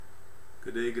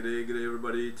Good day,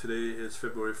 everybody. Today is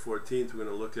February 14th. We're going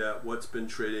to look at what's been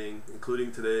trading,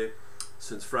 including today,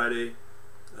 since Friday.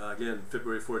 Again,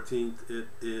 February 14th, it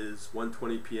is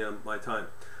 1:20 p.m. my time.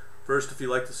 First, if you'd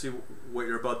like to see what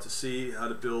you're about to see, how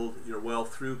to build your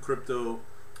wealth through crypto,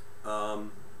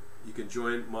 you can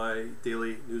join my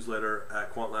daily newsletter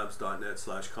at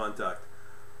quantlabs.net/contact.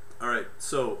 All right,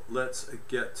 so let's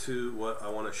get to what I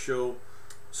want to show.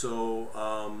 So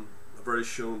I've already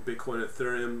shown Bitcoin and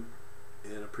Ethereum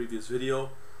in a previous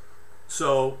video.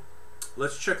 So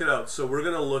let's check it out. So we're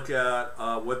going to look at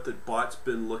what the bot's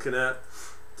been looking at.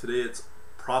 Today it's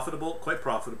profitable, quite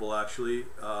profitable actually,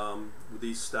 with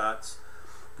these stats.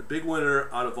 The big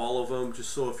winner out of all of them, just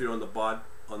so if you're on the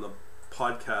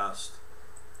podcast,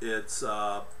 it's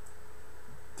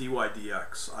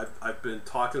DYDX. I've been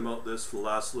talking about this for the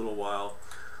last little while.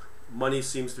 Money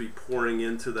seems to be pouring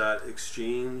into that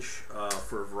exchange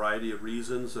for a variety of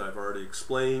reasons that I've already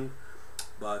explained.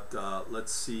 But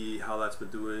let's see how that's been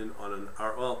doing on an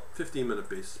hour, well, 15-minute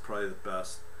basis, probably the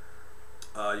best.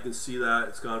 You can see that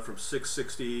it's gone from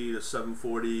 660 to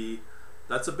 740.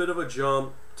 That's a bit of a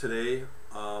jump today.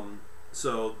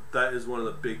 So that is one of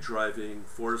the big driving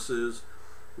forces.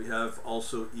 We have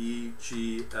also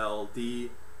EGLD,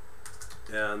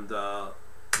 and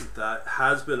that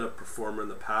has been a performer in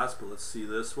the past, but let's see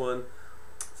this one.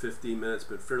 15 minutes,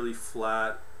 been fairly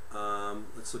flat.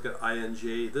 Let's look at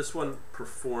INJ. This one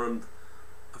performed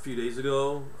a few days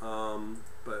ago,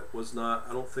 but was not,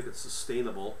 I don't think it's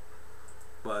sustainable.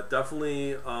 But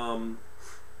definitely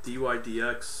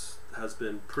DYDX has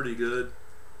been pretty good.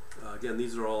 Again,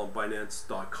 these are all on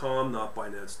Binance.com, not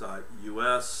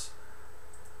Binance.us.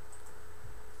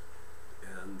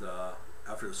 And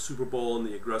after the Super Bowl and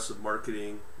the aggressive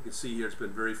marketing, you can see here it's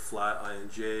been very flat.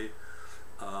 INJ,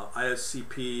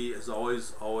 ISCP as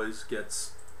always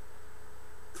gets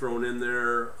thrown in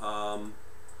there. I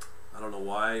don't know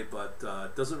why, but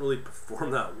it doesn't really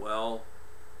perform that well.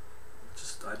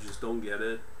 I just don't get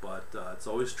it. But it's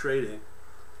always trading.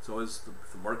 It's always,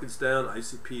 if the market's down,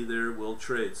 ICP there will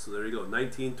trade. So there you go,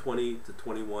 1920 to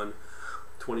 21.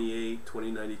 28,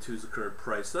 2092 is the current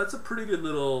price. So that's a pretty good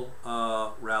little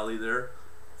rally there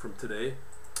from today.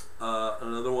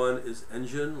 Another one is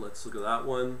Engine. Let's look at that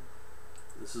one.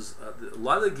 This is a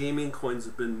lot of the gaming coins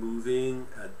have been moving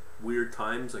at weird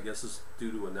times. I guess it's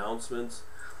due to announcements.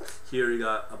 Here you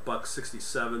got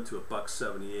 $1.67 to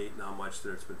 $1.78. Not much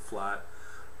there. It's been flat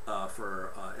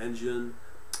for Engine.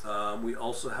 We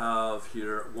also have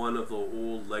here one of the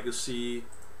old legacy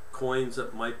coins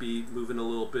that might be moving a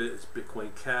little bit. Is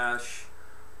Bitcoin Cash.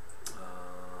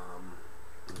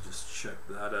 Let me just check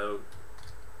that out.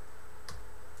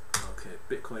 Okay,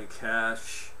 Bitcoin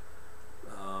Cash.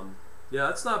 Yeah,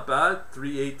 that's not bad.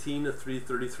 318 to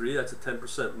 333. That's a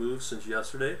 10% move since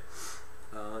yesterday.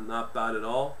 Not bad at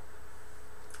all.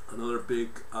 Another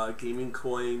big gaming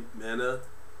coin, Mana.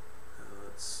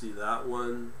 Let's see that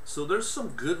one. So there's some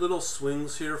good little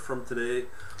swings here from today.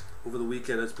 Over the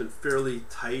weekend it's been fairly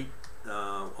tight.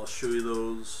 I'll show you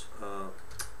those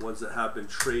ones that have been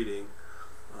trading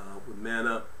with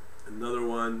Mana. Another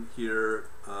one here,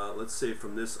 let's say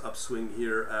from this upswing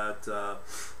here at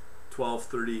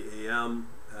 12:30 a.m.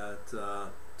 at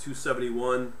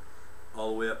 271 all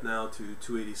the way up now to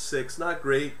 286. Not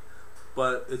great,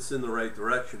 but it's in the right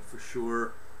direction for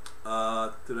sure.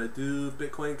 Did I do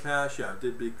Bitcoin Cash? Yeah, I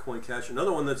did Bitcoin Cash.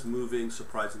 Another one that's moving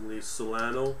surprisingly is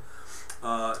Solana.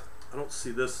 I don't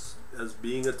see this as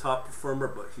being a top performer,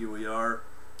 but here we are.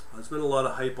 There's been a lot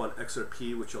of hype on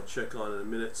XRP, which I'll check on in a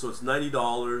minute. So it's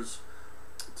 $90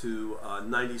 to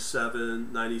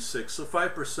 97, 96. So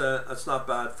 5%, that's not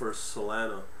bad for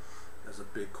Solana as a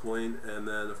big coin. And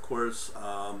then, of course,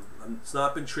 it's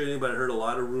not been trading, but I heard a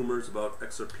lot of rumors about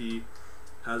XRP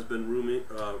has been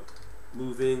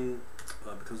moving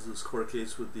because of this court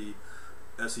case with the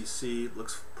SEC.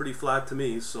 Looks pretty flat to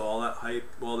me. So all that hype,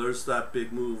 well, there's that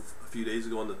big move a few days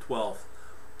ago on the 12th,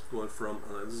 going from,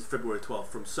 this is February 12th,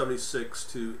 from 76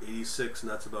 to 86,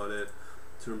 and that's about it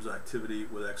in terms of activity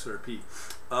with XRP.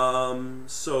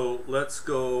 So let's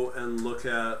go and look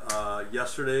at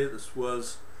yesterday. This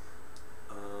was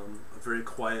a very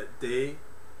quiet day.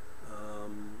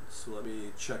 So let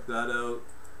me check that out.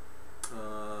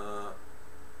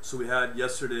 So we had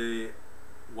yesterday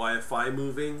YFI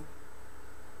moving.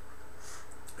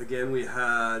 Again, we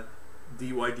had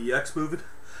DYDX moving.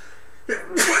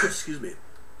 Excuse me.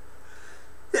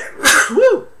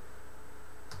 Woo!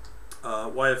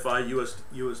 YFI,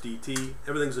 USDT,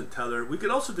 everything's in Tether. We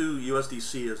could also do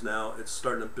USDC as now it's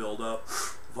starting to build up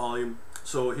volume.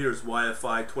 So here's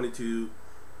YFI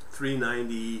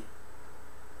 22,390,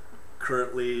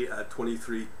 currently at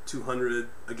 23,200.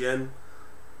 Again,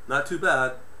 not too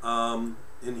bad.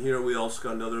 In here we also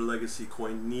got another legacy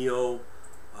coin, Neo.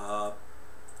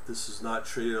 This is not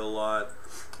traded a lot,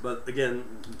 but again,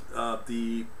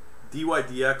 the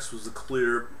DYDX was a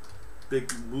clear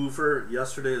big mover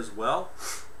yesterday as well.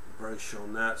 I've already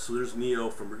shown that. So there's Neo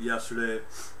from yesterday,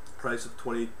 price of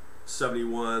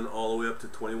 2071 all the way up to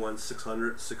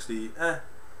 21,660.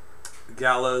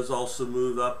 Gala has also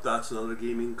moved up. That's another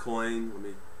gaming coin. Let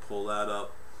me pull that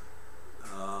up.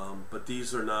 But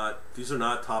these are not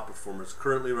top performers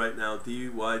currently. Right now,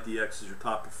 DYDX is your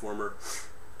top performer.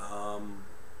 Let me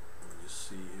just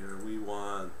see here. We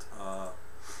want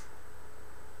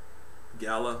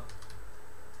Gala.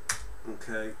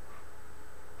 Okay.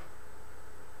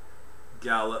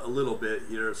 Gala a little bit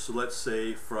here. So let's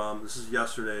say from, this is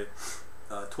yesterday,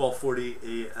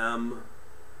 12:40 a.m.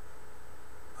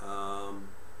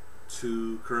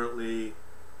 To currently,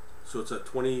 so it's at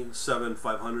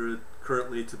 27,500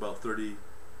 currently to about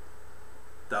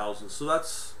 30,000. So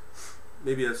that's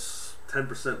maybe a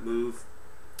 10% move,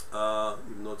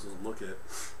 even though it doesn't look it.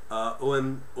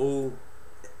 ONG,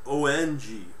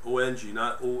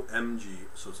 not OMG.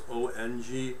 So it's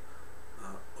ONG,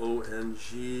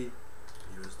 ONG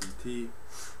USDT.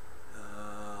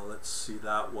 Let's see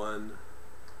that one.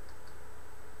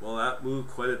 Well, that moved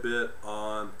quite a bit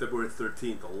on February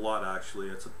 13th, a lot actually.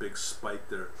 It's a big spike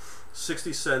there.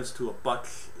 60 cents to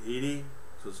 $1.80.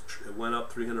 So it went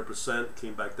up 300%,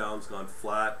 came back down, it's gone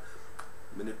flat.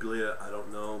 Manipulated, I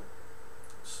don't know.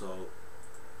 So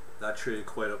that traded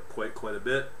quite a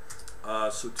bit.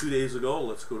 So 2 days ago,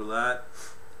 let's go to that.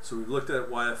 So we looked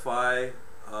at YFI,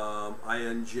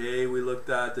 INJ we looked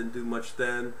at, didn't do much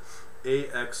then.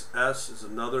 AXS is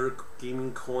another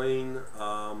gaming coin.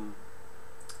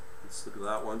 Let's look at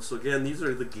that one. So again, these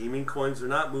are the gaming coins. They're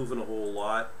not moving a whole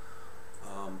lot,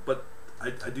 but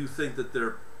I do think that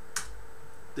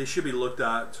they should be looked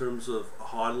at in terms of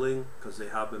hodling because they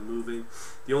have been moving.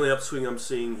 The only upswing I'm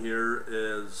seeing here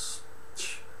is,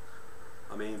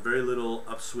 I mean, very little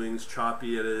upswings.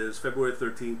 Choppy it is. February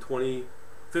 13th,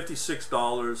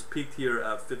 $56, peaked here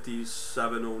at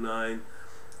 57.09.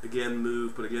 Again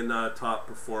moved, but again not a top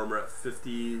performer at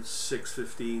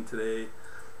 56.15 today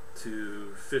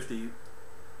to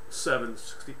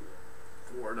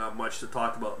 57.64. Not much to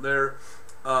talk about there.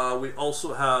 We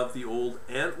also have the old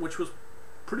Ant, which was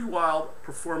pretty wild,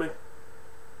 performing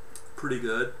pretty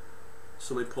good.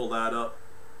 So let me pull that up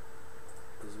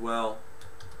as well.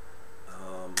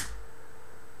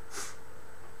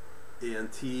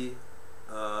 ANT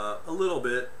a little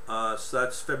bit. So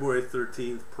that's February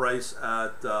 13th. Price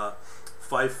at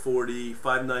 540,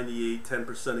 598,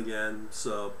 10% again.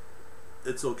 So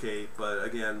it's okay, but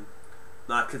again,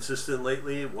 not consistent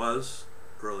lately. It was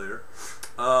earlier.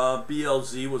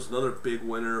 BLZ was another big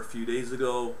winner a few days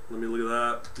ago. Let me look at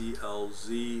that.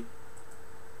 BLZ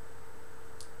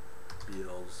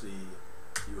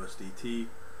USDT.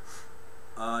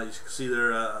 You can see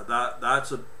there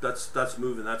that's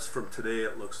moving. That's from today.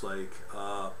 It looks like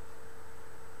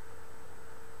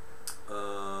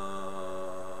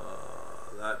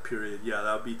that period. Yeah,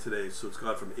 that would be today. So it's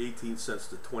gone from 18 cents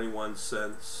to 21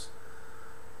 cents.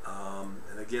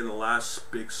 And again, the last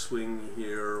big swing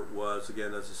here was,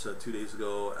 again, as I said, 2 days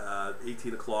ago at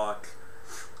 18 o'clock,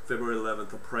 February 11th.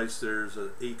 The price there's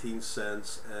at 18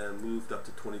 cents and moved up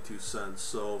to 22 cents.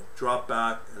 So dropped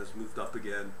back and has moved up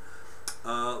again.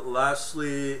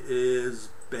 Lastly is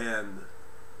Band.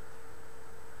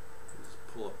 Let's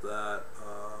pull up that.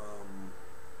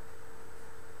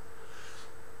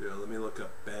 Yeah, let me look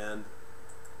up Band.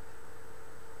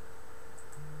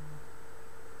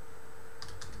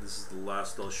 This is the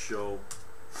last I'll show.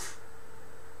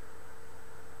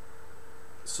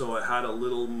 So it had a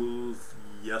little move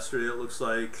yesterday, it looks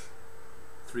like.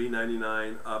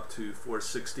 $3.99 up to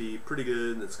 $4.60, pretty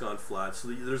good, and it's gone flat. So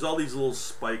there's all these little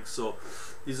spikes, so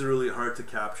these are really hard to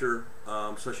capture,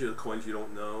 especially the coins you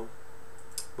don't know.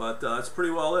 But that's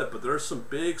pretty well it. But there are some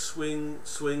big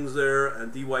swings there,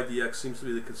 and DYDX seems to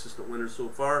be the consistent winner so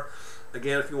far.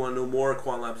 Again, if you want to know more,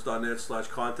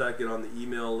 quantlabs.net/contact. Get on the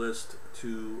email list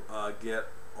to get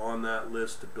on that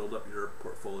list to build up your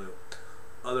portfolio.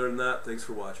 Other than that, thanks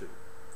for watching.